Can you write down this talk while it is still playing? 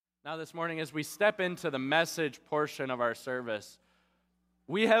Now this morning, as we step into the message portion of our service,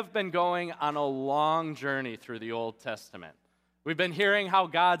 we have been going on a long journey through the Old Testament. We've been hearing how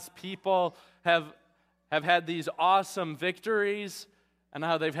God's people have had these awesome victories and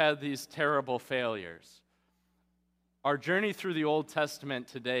how they've had these terrible failures. Our journey through the Old Testament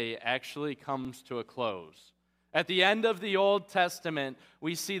today actually comes to a close. At the end of the Old Testament,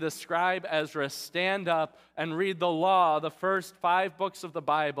 we see the scribe Ezra stand up and read the law, the first 5 books of the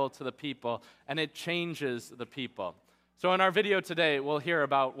Bible, to the people, and it changes the people. So in our video today, we'll hear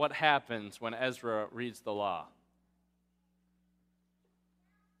about what happens when Ezra reads the law.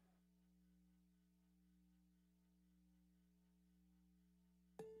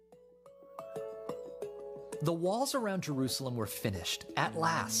 The walls around Jerusalem were finished, at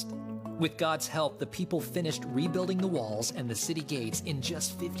last. With God's help, the people finished rebuilding the walls and the city gates in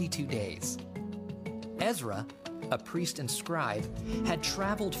just 52 days. Ezra, a priest and scribe, had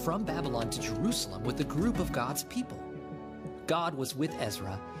traveled from Babylon to Jerusalem with a group of God's people. God was with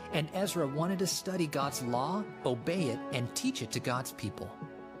Ezra, and Ezra wanted to study God's law, obey it, and teach it to God's people.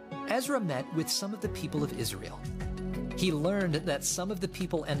 Ezra met with some of the people of Israel. He learned that some of the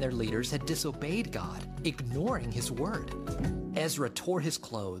people and their leaders had disobeyed God, ignoring his word. Ezra tore his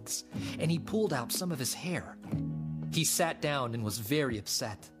clothes, and he pulled out some of his hair. He sat down and was very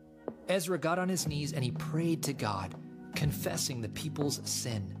upset. Ezra got on his knees and he prayed to God, confessing the people's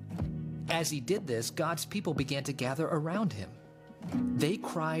sin. As he did this, God's people began to gather around him. They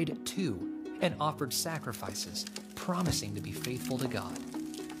cried too and offered sacrifices, promising to be faithful to God.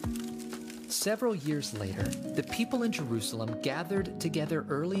 Several years later, the people in Jerusalem gathered together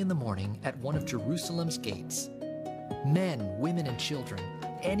early in the morning at one of Jerusalem's gates. Men, women, and children,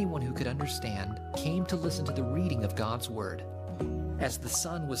 anyone who could understand, came to listen to the reading of God's word. As the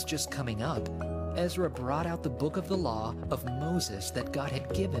sun was just coming up, Ezra brought out the book of the law of Moses that God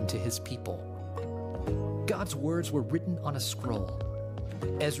had given to his people. God's words were written on a scroll.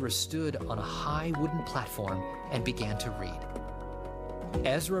 Ezra stood on a high wooden platform and began to read.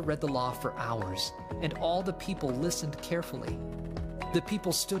 Ezra read the law for hours, and all the people listened carefully. The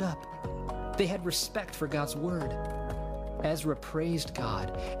people stood up. They had respect for God's word. Ezra praised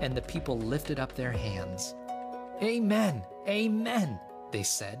God, and the people lifted up their hands. "Amen, amen," they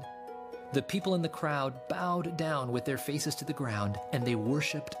said. The people in the crowd bowed down with their faces to the ground, and they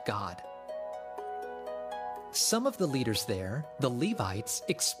worshiped God. Some of the leaders there, the Levites,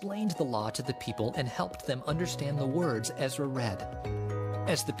 explained the law to the people and helped them understand the words Ezra read.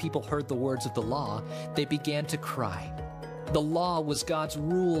 As the people heard the words of the law, they began to cry. The law was God's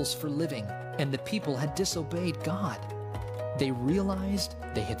rules for living, and the people had disobeyed God. They realized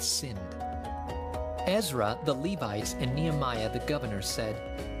they had sinned. Ezra, the Levites, and Nehemiah, the governor, said,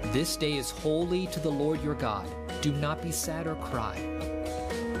 "This day is holy to the Lord your God. Do not be sad or cry."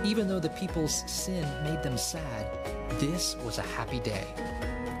 Even though the people's sin made them sad, this was a happy day.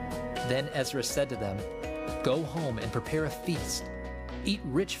 Then Ezra said to them, "Go home and prepare a feast. Eat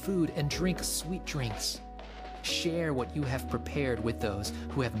rich food and drink sweet drinks. Share what you have prepared with those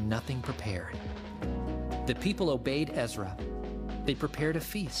who have nothing prepared." The people obeyed Ezra. They prepared a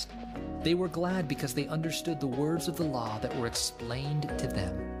feast. They were glad because they understood the words of the law that were explained to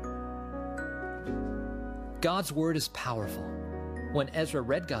them. God's word is powerful. When Ezra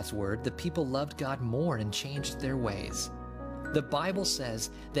read God's word, the people loved God more and changed their ways. The Bible says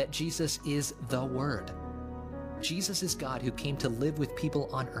that Jesus is the Word. Jesus is God who came to live with people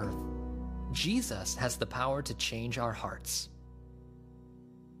on earth. Jesus has the power to change our hearts.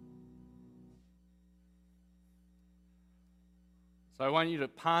 So I want you to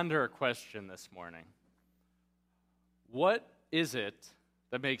ponder a question this morning. What is it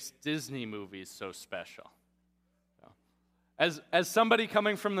that makes Disney movies so special? As somebody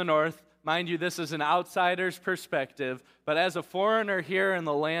coming from the north, mind you, this is an outsider's perspective, but as a foreigner here in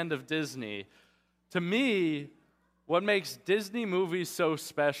the land of Disney, to me, what makes Disney movies so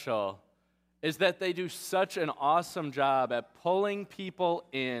special is that they do such an awesome job at pulling people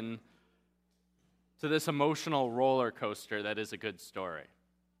in to this emotional roller coaster that is a good story,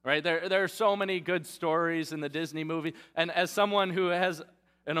 right? There are so many good stories in the Disney movie, and as someone who has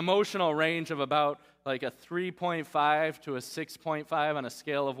an emotional range of about like a 3.5 to a 6.5 on a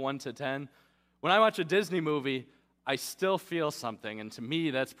scale of 1 to 10, when I watch a Disney movie, I still feel something, and to me,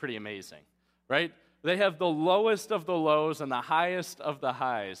 that's pretty amazing, right? They have the lowest of the lows and the highest of the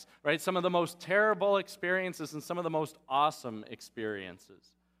highs, right? Some of the most terrible experiences and some of the most awesome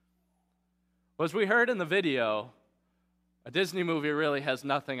experiences. Well, as we heard in the video, a Disney movie really has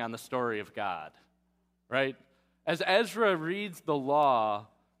nothing on the story of God, right? As Ezra reads the law,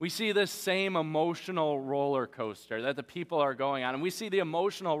 we see this same emotional roller coaster that the people are going on. And we see the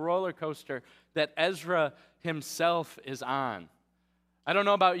emotional roller coaster that Ezra himself is on. I don't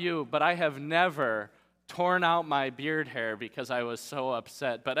know about you, but I have never torn out my beard hair because I was so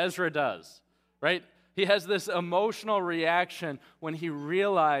upset. But Ezra does, right? He has this emotional reaction when he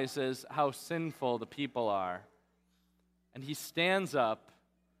realizes how sinful the people are. And he stands up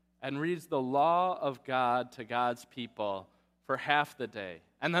and reads the law of God to God's people for half the day,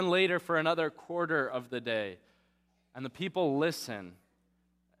 and then later for another quarter of the day. And the people listen,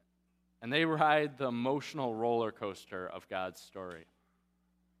 and they ride the emotional roller coaster of God's story.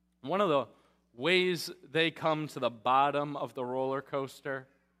 One of the ways they come to the bottom of the roller coaster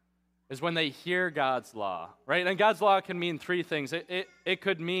is when they hear God's law, right? And God's law can mean three things. It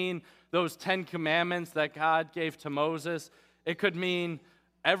could mean those 10 commandments that God gave to Moses. It could mean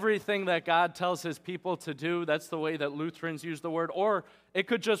everything that God tells his people to do. That's the way that Lutherans use the word. Or it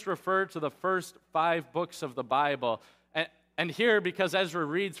could just refer to the first 5 books of the Bible. And here, because Ezra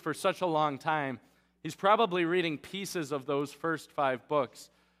reads for such a long time, he's probably reading pieces of those first 5 books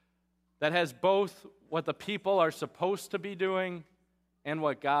that has both what the people are supposed to be doing and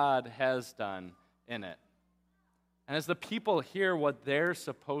what God has done in it. And as the people hear what they're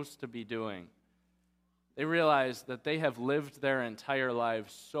supposed to be doing, they realize that they have lived their entire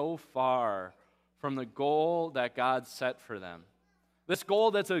lives so far from the goal that God set for them. This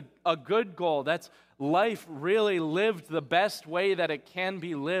goal that's a good goal, that's life really lived the best way that it can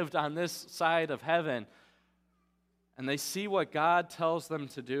be lived on this side of heaven. And they see what God tells them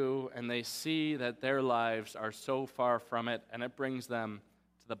to do, and they see that their lives are so far from it, and it brings them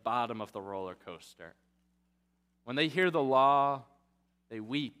to the bottom of the roller coaster. When they hear the law, they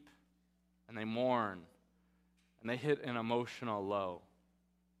weep, and they mourn, and they hit an emotional low.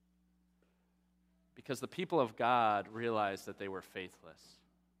 Because the people of God realized that they were faithless.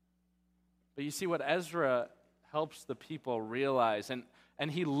 But you see, what Ezra helps the people realize, and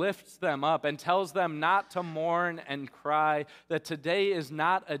he lifts them up and tells them not to mourn and cry, that today is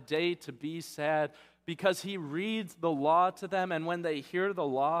not a day to be sad, because he reads the law to them, and when they hear the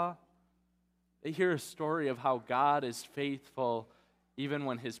law, they hear a story of how God is faithful even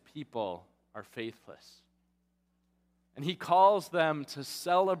when his people are faithless. And he calls them to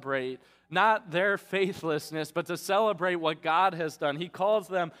celebrate not their faithlessness, but to celebrate what God has done. He calls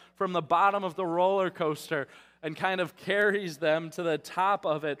them from the bottom of the roller coaster and kind of carries them to the top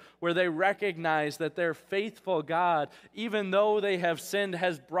of it, where they recognize that their faithful God, even though they have sinned,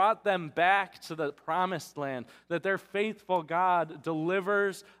 has brought them back to the promised land, that their faithful God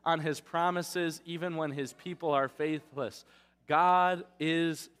delivers on his promises even when his people are faithless. God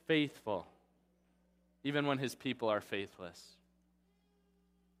is faithful, even when his people are faithless.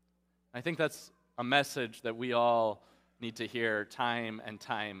 I think that's a message that we all need to hear time and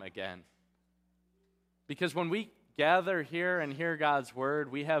time again. Because when we gather here and hear God's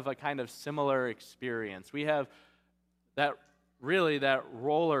word, we have a kind of similar experience. We have that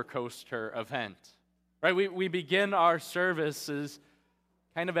roller coaster event, right? We begin our services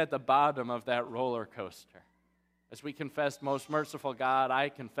kind of at the bottom of that roller coaster. As we confess, most merciful God, I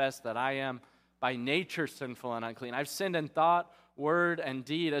confess that I am by nature sinful and unclean. I've sinned in thought, word, and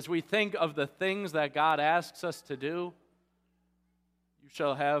deed. As we think of the things that God asks us to do, you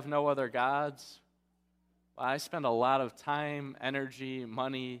shall have no other gods. I spend a lot of time, energy,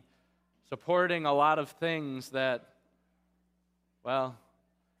 money, supporting a lot of things that, well,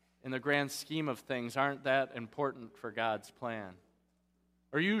 in the grand scheme of things, aren't that important for God's plan.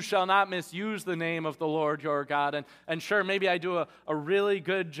 Or you shall not misuse the name of the Lord your God. And sure, maybe I do a really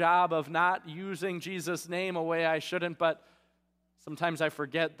good job of not using Jesus' name a way I shouldn't, but sometimes I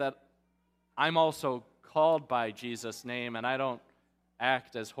forget that I'm also called by Jesus' name, and I don't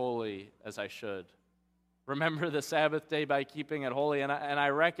act as holy as I should. Remember the Sabbath day by keeping it holy, and I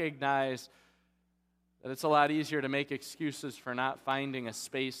recognize that it's a lot easier to make excuses for not finding a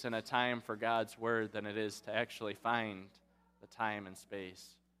space and a time for God's word than it is to actually find the time and space.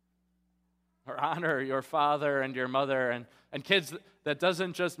 Or honor your father and your mother, and kids, that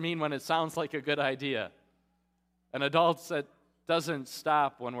doesn't just mean when it sounds like a good idea. And adults, that doesn't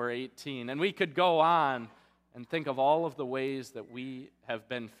stop when we're 18. And we could go on and think of all of the ways that we have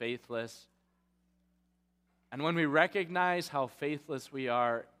been faithless. And when we recognize how faithless we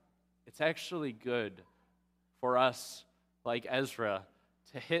are, it's actually good for us, like Ezra,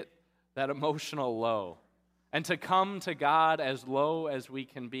 to hit that emotional low and to come to God as low as we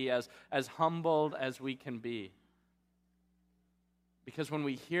can be, as humbled as we can be. Because when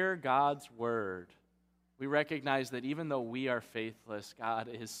we hear God's word, we recognize that even though we are faithless, God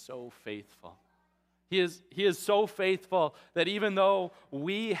is so faithful. He is so faithful that even though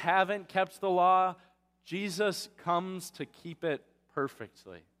we haven't kept the law, Jesus comes to keep it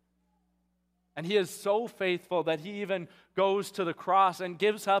perfectly. And he is so faithful that he even goes to the cross and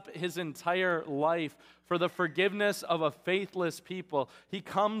gives up his entire life for the forgiveness of a faithless people. He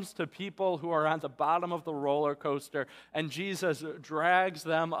comes to people who are on the bottom of the roller coaster, and Jesus drags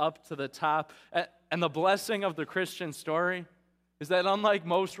them up to the top. And the blessing of the Christian story is that unlike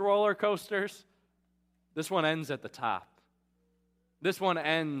most roller coasters, this one ends at the top. This one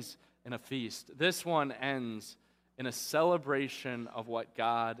ends in a feast. This one ends in a celebration of what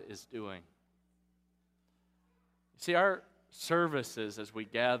God is doing. See, our services as we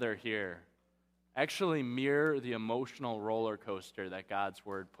gather here actually mirror the emotional roller coaster that God's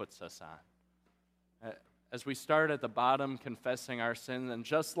word puts us on. As we start at the bottom confessing our sins, and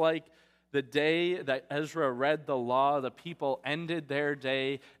just like the day that Ezra read the law, the people ended their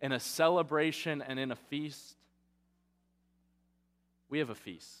day in a celebration and in a feast. We have a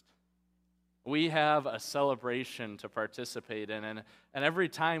feast. We have a celebration to participate in. And every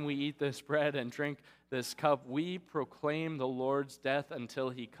time we eat this bread and drink this cup, we proclaim the Lord's death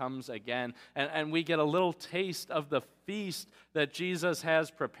until he comes again. And we get a little taste of the feast that Jesus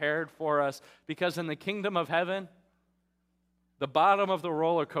has prepared for us, because in the kingdom of heaven, the bottom of the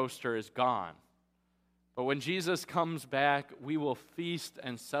roller coaster is gone. But when Jesus comes back, we will feast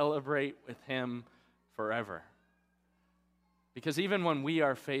and celebrate with him forever. Because even when we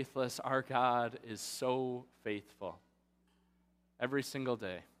are faithless, our God is so faithful every single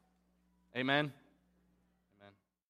day. Amen?